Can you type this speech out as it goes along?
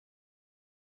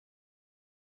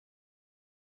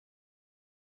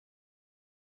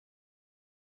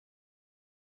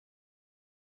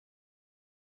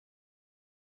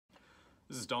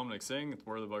This is Dominic Singh at the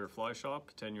Worley Fly Shop,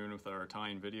 continuing with our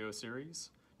tying video series.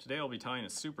 Today I'll be tying a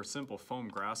super simple foam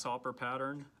grasshopper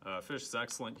pattern. Fish is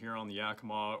excellent here on the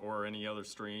Yakima or any other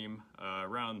stream.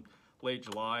 Around late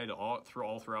July to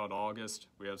all throughout August,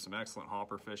 we have some excellent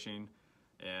hopper fishing.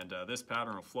 And this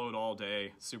pattern will float all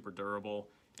day, super durable,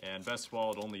 and best of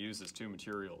all, it only uses two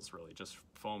materials really, just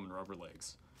foam and rubber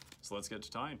legs. So let's get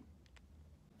to tying.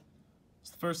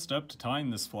 So the first step to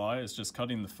tying this fly is just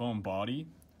cutting the foam body.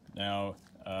 Now,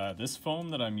 this foam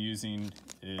that I'm using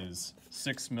is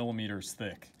 6 millimeters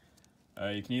thick.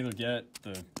 You can either get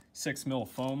the 6 mil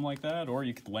foam like that, or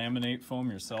you could laminate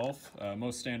foam yourself.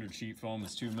 Most standard sheet foam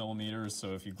is 2 millimeters,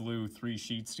 so if you glue 3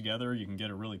 sheets together, you can get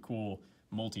a really cool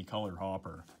multicolored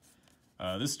hopper.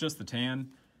 This is just the tan,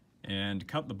 and to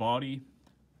cut the body,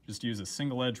 just use a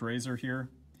single edge razor here,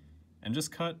 and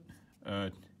just cut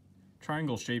a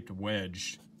triangle-shaped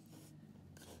wedge.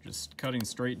 Just cutting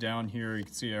straight down here. You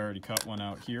can see I already cut one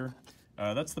out here.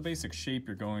 That's the basic shape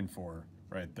you're going for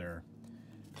right there.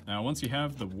 Now once you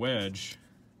have the wedge,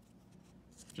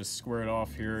 just square it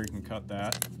off here. You can cut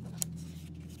that.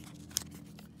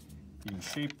 You can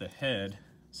shape the head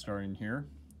starting here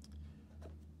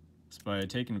just by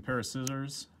taking a pair of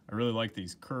scissors. I really like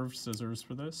these curved scissors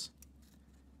for this,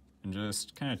 and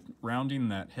just kind of rounding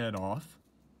that head off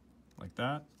like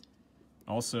that.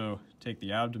 Also take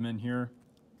the abdomen here,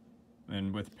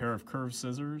 and with a pair of curved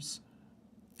scissors,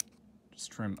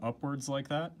 just trim upwards like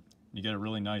that. You get a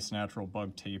really nice natural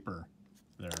bug taper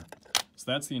there. So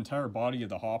that's the entire body of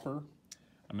the hopper.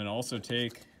 I'm going to also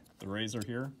take the razor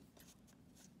here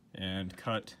and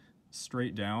cut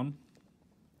straight down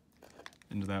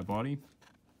into that body.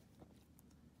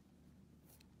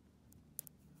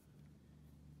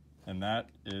 And that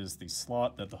is the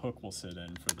slot that the hook will sit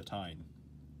in for the tying.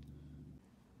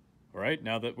 All right,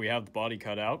 now that we have the body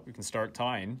cut out, we can start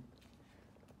tying.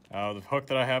 The hook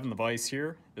that I have in the vise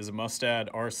here is a Mustad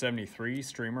R73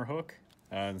 streamer hook,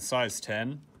 size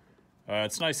 10.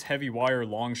 It's a nice heavy wire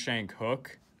long shank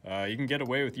hook. You can get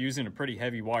away with using a pretty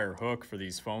heavy wire hook for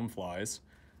these foam flies.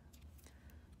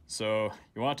 So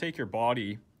you want to take your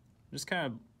body, just kind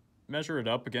of measure it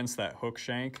up against that hook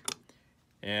shank,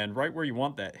 and right where you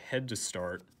want that head to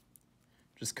start,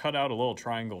 just cut out a little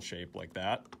triangle shape like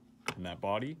that in that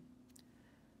body.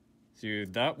 So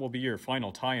that will be your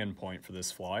final tie-in point for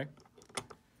this fly.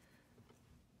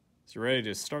 So you're ready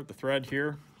to start the thread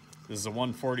here. This is a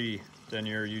 140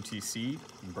 denier UTC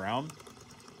in brown.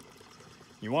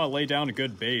 You want to lay down a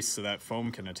good base so that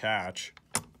foam can attach.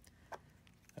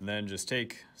 And then just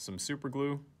take some super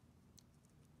glue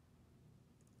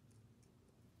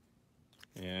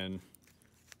and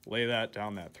lay that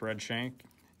down that thread shank,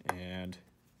 and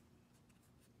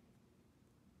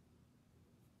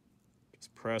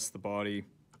press the body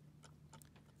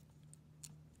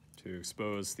to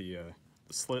expose the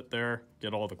slit there,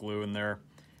 get all the glue in there,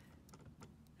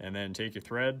 and then take your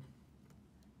thread,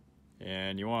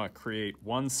 and you want to create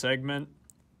one segment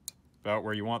about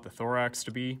where you want the thorax to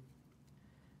be.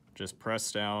 Just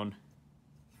press down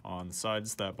on the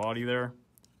sides of that body there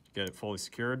to get it fully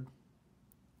secured.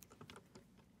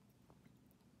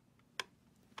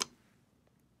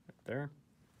 Right there.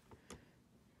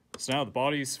 So now the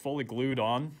body's fully glued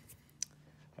on.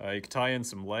 You can tie in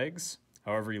some legs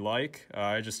however you like.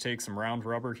 I just take some round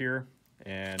rubber here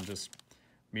and just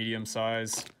medium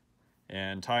size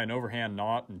and tie an overhand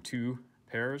knot in 2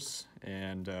 pairs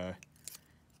and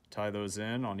tie those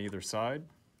in on either side.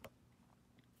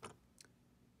 You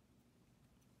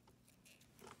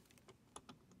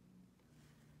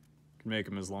can make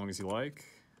them as long as you like.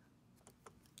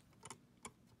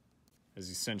 As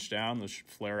you cinch down, those should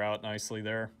flare out nicely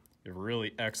there. You have a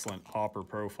really excellent hopper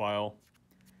profile.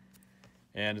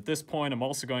 And at this point, I'm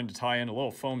also going to tie in a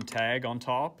little foam tag on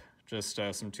top, just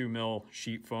some 2 mil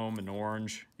sheet foam in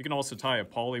orange. You can also tie a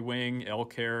poly wing,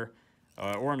 elk hair,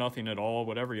 or nothing at all,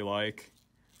 whatever you like.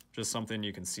 Just something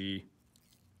you can see.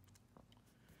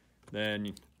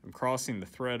 Then I'm crossing the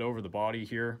thread over the body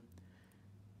here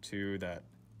to that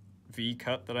V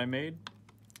cut that I made.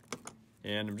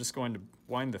 And I'm just going to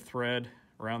wind the thread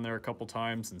around there a couple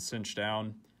times and cinch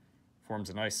down. Forms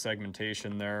a nice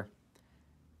segmentation there.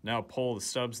 Now pull the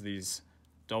stubs of these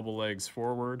double legs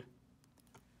forward.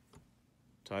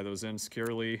 Tie those in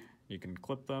securely. You can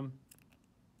clip them.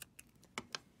 At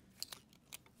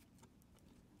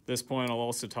this point, I'll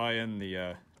also tie in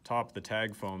the top of the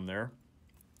tag foam there.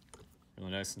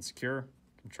 Really nice and secure.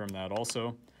 You can trim that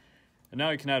also. And now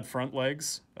you can add front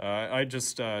legs. I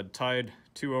just tied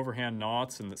 2 overhand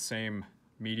knots in the same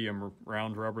medium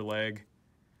round rubber leg.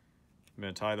 I'm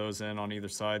going to tie those in on either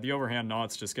side. The overhand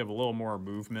knots just give a little more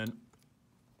movement.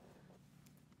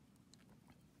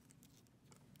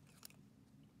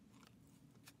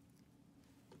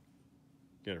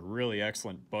 Get a really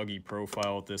excellent buggy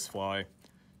profile with this fly.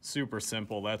 Super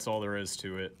simple, that's all there is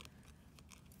to it.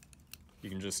 You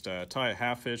can just tie a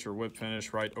half hitch or whip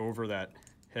finish right over that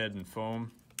head and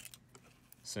foam,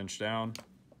 cinch down,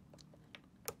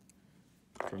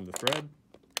 trim the thread.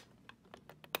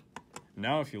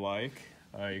 Now if you like,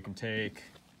 you can take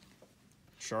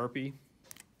Sharpie,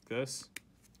 this,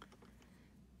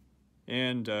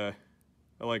 and I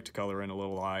like to color in a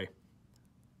little eye.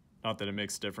 Not that it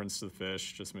makes a difference to the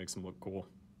fish, just makes them look cool.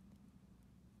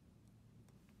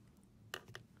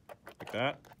 Like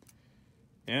that.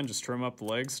 And just trim up the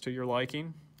legs to your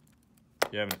liking.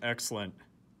 You have an excellent,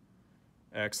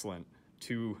 excellent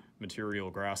 2-material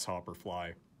grasshopper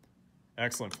fly.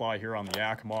 Excellent fly here on the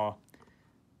Yakima.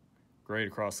 Great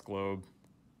across the globe.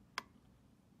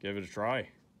 Give it a try.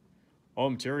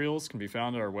 All materials can be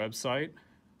found at our website,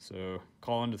 so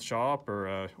call into the shop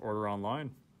or order online.